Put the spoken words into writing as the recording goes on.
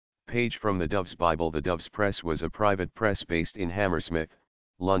Page from the Doves Bible. The Doves Press was a private press based in Hammersmith,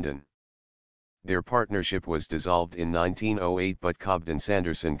 London. Their partnership was dissolved in 1908, but Cobden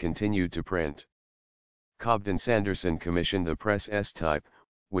Sanderson continued to print. Cobden Sanderson commissioned the Press S type,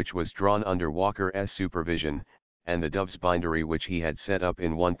 which was drawn under Walker's supervision, and the Doves bindery which he had set up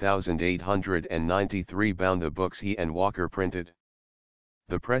in 1893 bound the books he and Walker printed.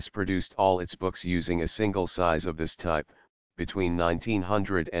 The press produced all its books using a single size of this type, between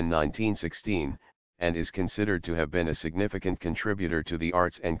 1900 and 1916, and is considered to have been a significant contributor to the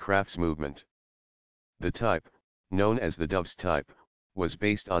arts and crafts movement. The type, known as the Doves type, was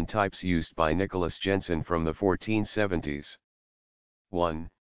based on types used by Nicholas Jensen from the 1470s. 1.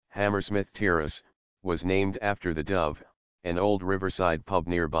 Hammersmith Terrace, was named after the Dove, an old riverside pub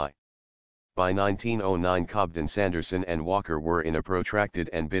nearby. By 1909 Cobden Sanderson and Walker were in a protracted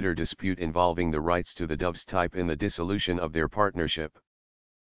and bitter dispute involving the rights to the Doves type in the dissolution of their partnership.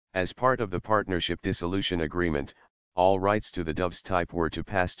 As part of the partnership dissolution agreement, all rights to the Doves type were to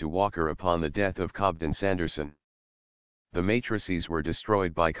pass to Walker upon the death of Cobden Sanderson. The matrices were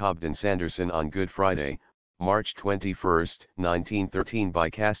destroyed by Cobden Sanderson on Good Friday, March 21, 1913 by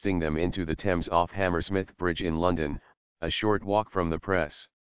casting them into the Thames off Hammersmith Bridge in London, a short walk from the press.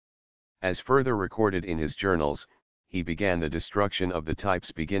 As further recorded in his journals, he began the destruction of the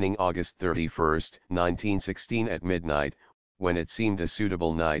types beginning August 31, 1916 at midnight, when it seemed a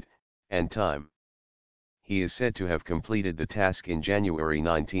suitable night and time. He is said to have completed the task in January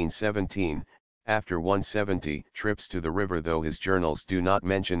 1917, after 170 trips to the river, though his journals do not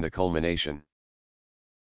mention the culmination.